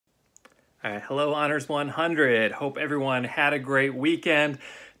All right, hello Honors 100. Hope everyone had a great weekend.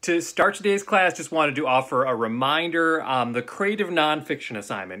 To start today's class, just wanted to offer a reminder. The creative nonfiction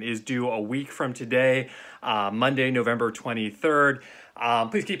assignment is due a week from today, Monday, November 23rd.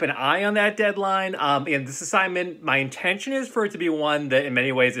 Please keep an eye on that deadline. And this assignment, my intention is for it to be one that in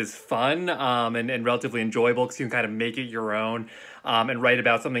many ways is fun and relatively enjoyable because you can kind of make it your own and write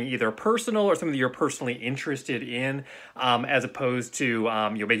about something either personal or something that you're personally interested in, as opposed to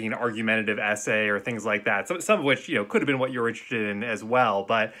making an argumentative essay or things like that. Some of which could have been what you're interested in as well,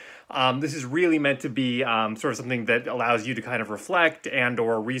 but this is really meant to be sort of something that allows you to kind of reflect and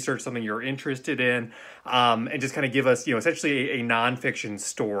or research something you're interested in, and just kind of give us essentially a nonfiction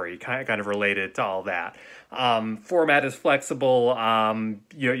story kind of related to all that. Format is flexible. All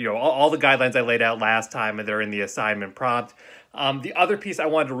the guidelines I laid out last time, and they're in the assignment prompt. The other piece I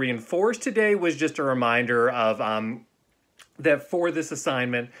wanted to reinforce today was just a reminder of that for this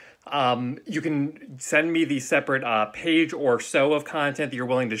assignment, you can send me the separate page or so of content that you're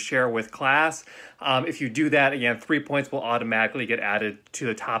willing to share with class. If you do that, again, 3 points will automatically get added to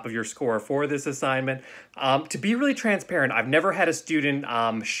the top of your score for this assignment. To be really transparent, I've never had a student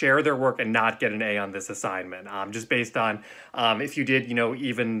share their work and not get an A on this assignment, just based on if you did,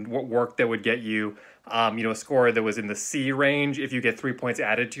 even work that would get you a score that was in the C range. If you get 3 points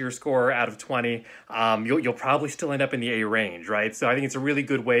added to your score out of 20, you'll probably still end up in the A range, right? So I think it's a really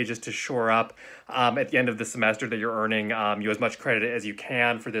good way just to shore up at the end of the semester that you're earning as much credit as you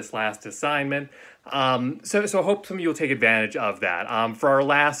can for this last assignment. So I hope some of you will take advantage of that. For our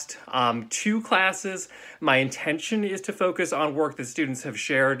last 2 classes, my intention is to focus on work that students have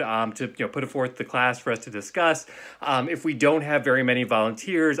shared to put it forth to the class for us to discuss. If we don't have very many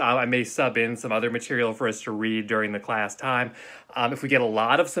volunteers, I may sub in some other material for us to read during the class time. If we get a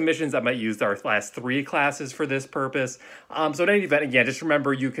lot of submissions, I might use our last 3 classes for this purpose. So in any event, again, just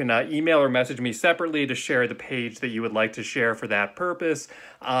remember you can email or message me separately to share the page that you would like to share for that purpose.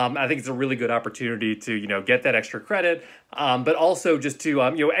 I think it's a really good opportunity to get that extra credit, but also just to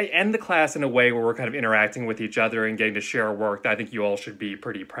end the class in a way where we're kind of interacting with each other and getting to share work that I think you all should be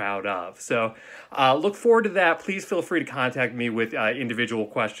pretty proud of. So look forward to that. Please feel free to contact me with individual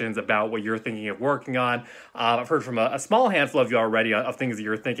questions about what you're thinking of working on. I've heard from a small handful of you already of things that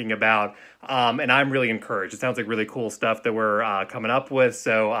you're thinking about, and I'm really encouraged. It sounds like really cool stuff that we're coming up with,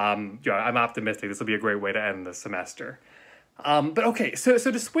 so I'm optimistic this will be a great way to end the semester. But okay, so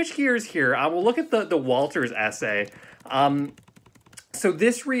to switch gears here, we'll look at the Walters essay. So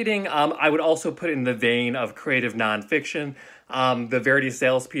this reading, I would also put in the vein of creative nonfiction. The Verity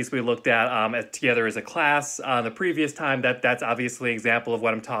Sales piece we looked at together as a class the previous time, that's obviously an example of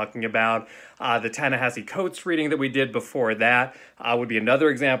what I'm talking about. The Ta-Nehisi Coates reading that we did before that would be another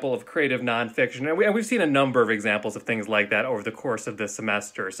example of creative nonfiction. And we've seen a number of examples of things like that over the course of this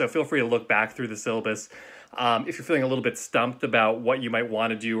semester. So feel free to look back through the syllabus. If you're feeling a little bit stumped about what you might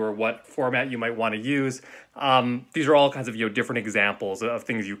want to do or what format you might want to use, these are all kinds of different examples of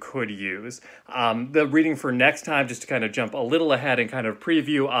things you could use. The reading for next time, just to kind of jump a little ahead and kind of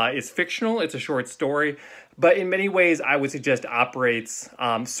preview, is fictional. It's a short story, but in many ways I would suggest operates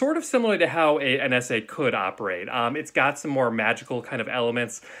sort of similar to how an essay could operate. It's got some more magical kind of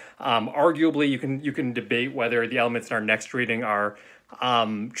elements. Arguably, you can debate whether the elements in our next reading are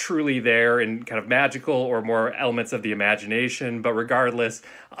truly there and kind of magical or more elements of the imagination, but regardless,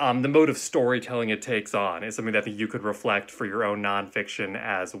 the mode of storytelling it takes on is something that I think you could reflect for your own nonfiction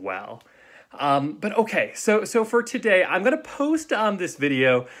as well. But okay, so for today, I'm going to post this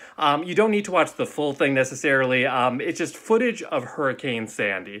video. You don't need to watch the full thing necessarily. It's just footage of Hurricane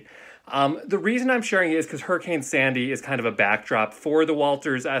Sandy. The reason I'm sharing it is because Hurricane Sandy is kind of a backdrop for the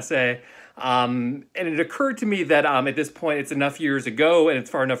Walters essay. And it occurred to me that at this point, it's enough years ago and it's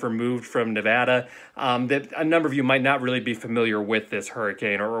far enough removed from Nevada that a number of you might not really be familiar with this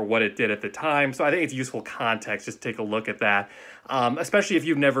hurricane or what it did at the time. So I think it's useful context just to take a look at that, especially if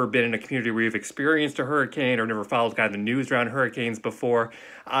you've never been in a community where you've experienced a hurricane or never followed kind of the news around hurricanes before,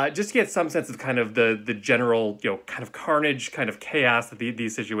 just to get some sense of kind of the general, kind of carnage, kind of chaos that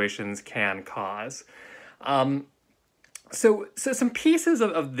these situations can cause. So some pieces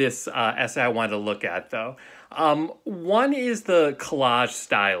of this essay I wanted to look at, though. One is the collage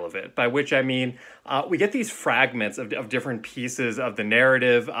style of it, by which I mean we get these fragments of different pieces of the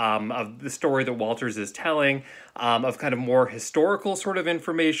narrative, of the story that Walters is telling, of kind of more historical sort of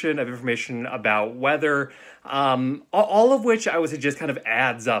information about weather, all of which I would suggest kind of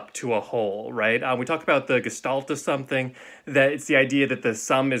adds up to a whole, right? We talk about the gestalt of something, that it's the idea that the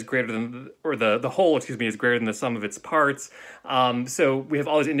sum is greater than, or the whole, excuse me, is greater than the sum of its parts. So we have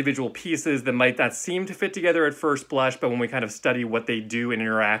all these individual pieces that might not seem to fit together other at first blush, but when we kind of study what they do in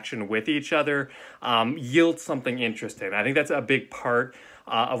interaction with each other, yields something interesting. I think that's a big part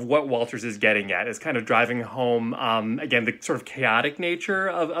of what Walters is getting at, is kind of driving home, again, the sort of chaotic nature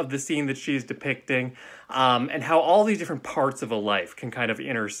of the scene that she's depicting, and how all these different parts of a life can kind of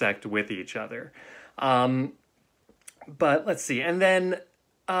intersect with each other. But let's see, and then,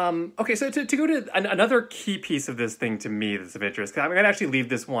 okay, so to go to another key piece of this thing to me that's of interest, 'cause I'm going to actually leave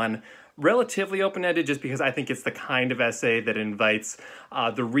this one relatively open-ended just because I think it's the kind of essay that invites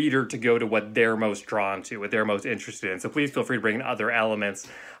the reader to go to what they're most drawn to, what they're most interested in. So please feel free to bring in other elements.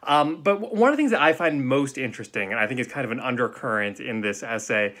 But one of the things that I find most interesting, and I think is kind of an undercurrent in this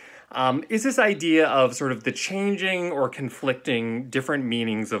essay, is this idea of sort of the changing or conflicting different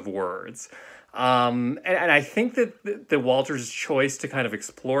meanings of words. And I think that the Walters' choice to kind of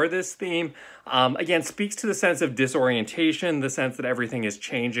explore this theme, again, speaks to the sense of disorientation, the sense that everything is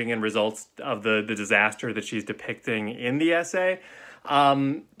changing in results of the disaster that she's depicting in the essay.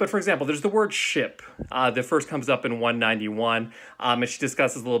 But for example, there's the word ship that first comes up in 191, and she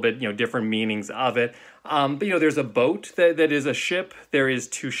discusses a little bit, different meanings of it. But, there's a boat that is a ship. There is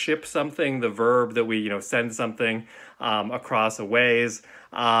to ship something, the verb that we, send something across a ways.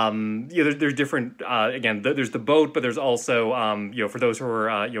 There's different, again, there's the boat, but there's also, for those who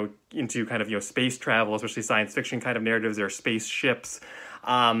are, into kind of, space travel, especially science fiction kind of narratives, there are space ships.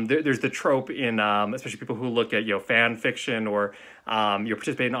 There's the trope in, especially people who look at, fan fiction or,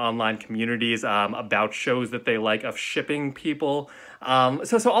 participate in online communities, about shows that they like, of shipping people.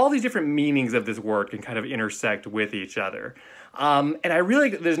 So all these different meanings of this word can kind of intersect with each other. And I really,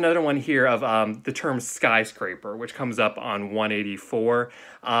 there's another one here of the term skyscraper, which comes up on 184,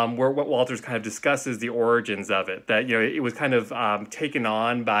 where what Walters kind of discusses the origins of it, that, it was kind of taken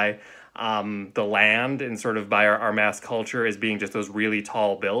on by the land and sort of by our mass culture as being just those really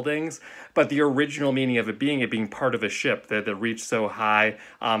tall buildings. But the original meaning of it being part of a ship that reached so high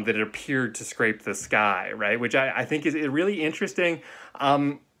that it appeared to scrape the sky, right? Which I think is really interesting.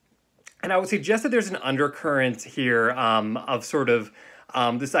 And I would suggest that there's an undercurrent here of sort of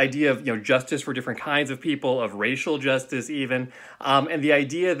this idea of justice for different kinds of people, of racial justice even, and the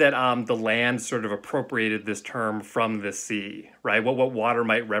idea that the land sort of appropriated this term from the sea, right? What water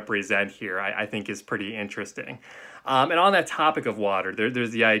might represent here, I think is pretty interesting. And on that topic of water,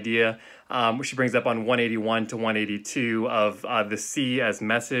 there's the idea, which she brings up on 181 to 182, of the sea as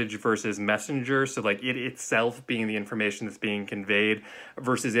message versus messenger. So like it itself being the information that's being conveyed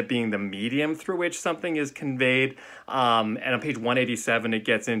versus it being the medium through which something is conveyed. And on page 187, it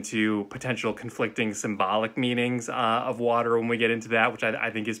gets into potential conflicting symbolic meanings of water when we get into that, which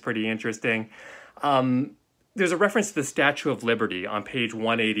I think is pretty interesting. There's a reference to the Statue of Liberty on page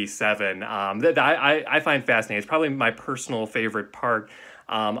 187 that I find fascinating. It's probably my personal favorite part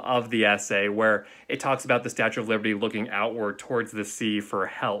of the essay, where it talks about the Statue of Liberty looking outward towards the sea for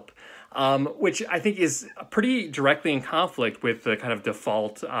help, which I think is pretty directly in conflict with the kind of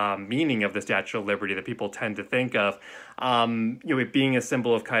default meaning of the Statue of Liberty that people tend to think of. It being a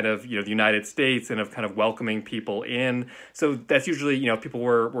symbol of kind of, the United States and of kind of welcoming people in. So that's usually, people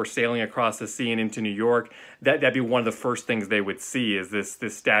were sailing across the sea and into New York. That'd be one of the first things they would see, is this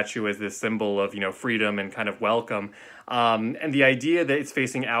statue as this symbol of, freedom and kind of welcome. And the idea that it's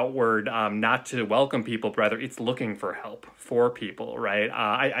facing outward, not to welcome people, but rather it's looking for help for people, right?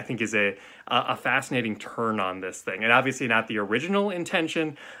 I think is a fascinating turn on this thing. And obviously not the original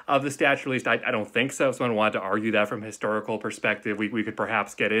intention of the statue, at least I don't think so. If someone wanted to argue that from a historical perspective, we could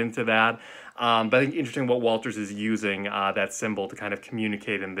perhaps get into that. But I think interesting what Walters is using that symbol to kind of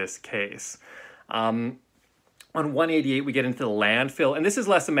communicate in this case. On 188, we get into the landfill, and this is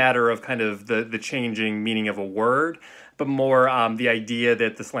less a matter of kind of the changing meaning of a word, but more the idea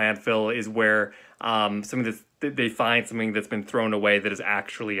that this landfill is where they find something that's been thrown away that is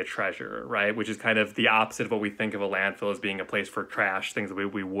actually a treasure, right? Which is kind of the opposite of what we think of a landfill as being a place for trash, things that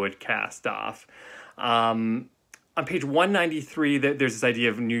we would cast off. On page 193, there's this idea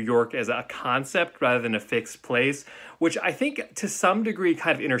of New York as a concept rather than a fixed place, which I think to some degree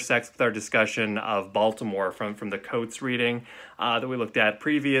kind of intersects with our discussion of Baltimore from the Coates reading that we looked at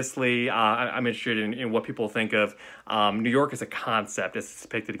previously. I'm interested in what people think of New York as a concept, as it's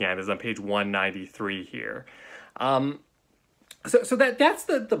depicted again, is on page 193 here. So that's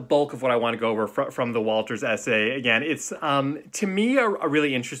the bulk of what I want to go over from the Walters essay. Again, it's to me a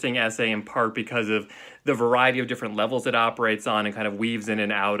really interesting essay, in part because of the variety of different levels it operates on and kind of weaves in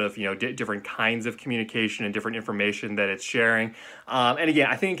and out of, different kinds of communication and different information that it's sharing. And again,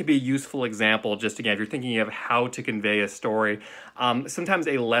 I think it could be a useful example, just again, if you're thinking of how to convey a story. Sometimes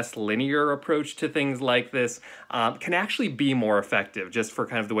a less linear approach to things like this can actually be more effective, just for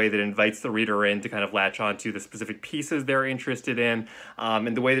kind of the way that it invites the reader in to kind of latch onto the specific pieces they're interested in,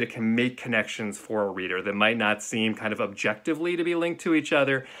 and the way that it can make connections for a reader that might not seem kind of objectively to be linked to each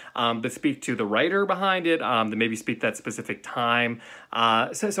other, but speak to the writer behind it, that maybe speak that specific time.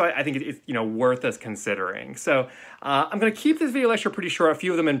 So I think it's worth us considering. So I'm going to keep this video lecture pretty short. A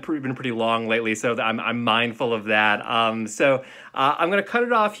few of them have been pretty long lately, so I'm mindful of that. So I'm going to cut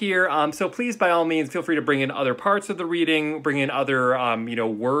it off here. So please, by all means, feel free to bring in other parts of the reading, bring in other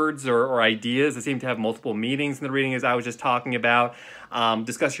words or ideas that seem to have multiple meanings in the reading, as I was just talking about.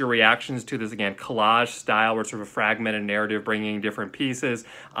 Discuss your reactions to this, again, collage style, where it's sort of a fragmented narrative bringing different pieces.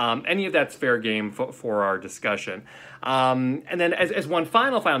 Any of that's fair game for our discussion. And then as one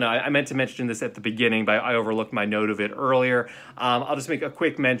final note, I meant to mention this at the beginning, but I overlooked my note of it earlier. I'll just make a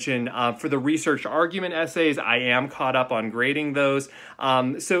quick mention. For the research argument essays, I am caught up on grading those.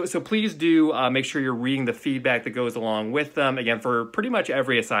 So please do make sure you're reading the feedback that goes along with them. Again, for pretty much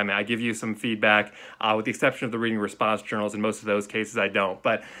every assignment, I give you some feedback, with the exception of the reading response journals. In most of those cases, I don't.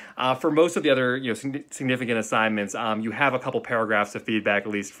 But for most of the other significant assignments, you have a couple paragraphs of feedback, at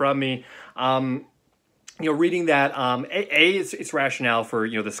least from me. Reading that, it's rationale for,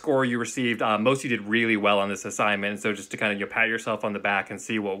 the score you received. Most of you did really well on this assignment, and so just to kind of pat yourself on the back and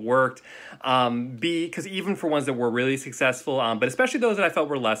see what worked. B, because even for ones that were really successful, but especially those that I felt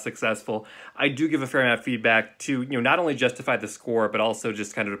were less successful, I do give a fair amount of feedback to, not only justify the score, but also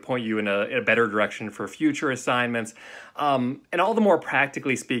just kind of to point you in a better direction for future assignments. And all the more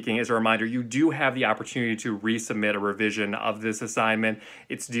practically speaking, as a reminder, you do have the opportunity to resubmit a revision of this assignment.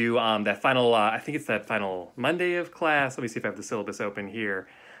 It's due that final, I think it's that final Monday of class. Let me see if I have the syllabus open here.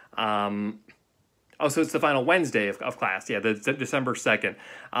 So it's the final Wednesday of class, the December 2nd,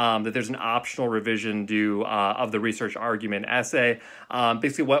 that there's an optional revision due of the research argument essay.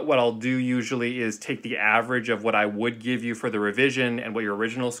 Basically, what I'll do usually is take the average of what I would give you for the revision and what your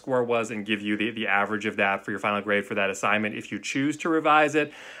original score was, and give you the average of that for your final grade for that assignment if you choose to revise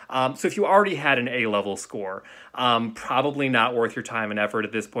it. So if you already had an A-level score, probably not worth your time and effort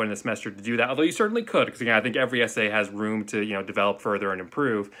at this point in the semester to do that, although you certainly could, because again, I think every essay has room to develop further and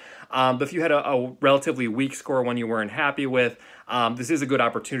improve. But if you had a relatively weak score, one you weren't happy with, this is a good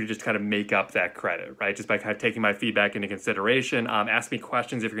opportunity just to kind of make up that credit, right? Just by kind of taking my feedback into consideration. Ask me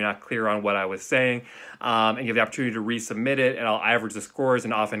questions if you're not clear on what I was saying, and you have the opportunity to resubmit it, and I'll average the scores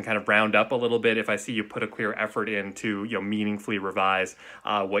and often kind of round up a little bit if I see you put a clear effort in to meaningfully revise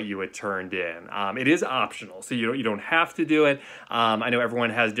what you had turned in. It is optional, so you don't have to do it. I know everyone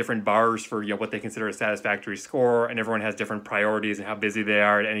has different bars for what they consider a satisfactory score, and everyone has different priorities and how busy they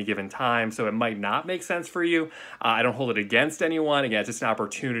are at any given time, so it might not make sense for you. I don't hold it against anyone. Again, it's just an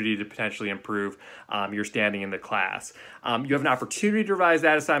opportunity to potentially improve your standing in the class. You have an opportunity to revise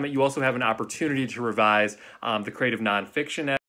that assignment. You also have an opportunity to revise the creative nonfiction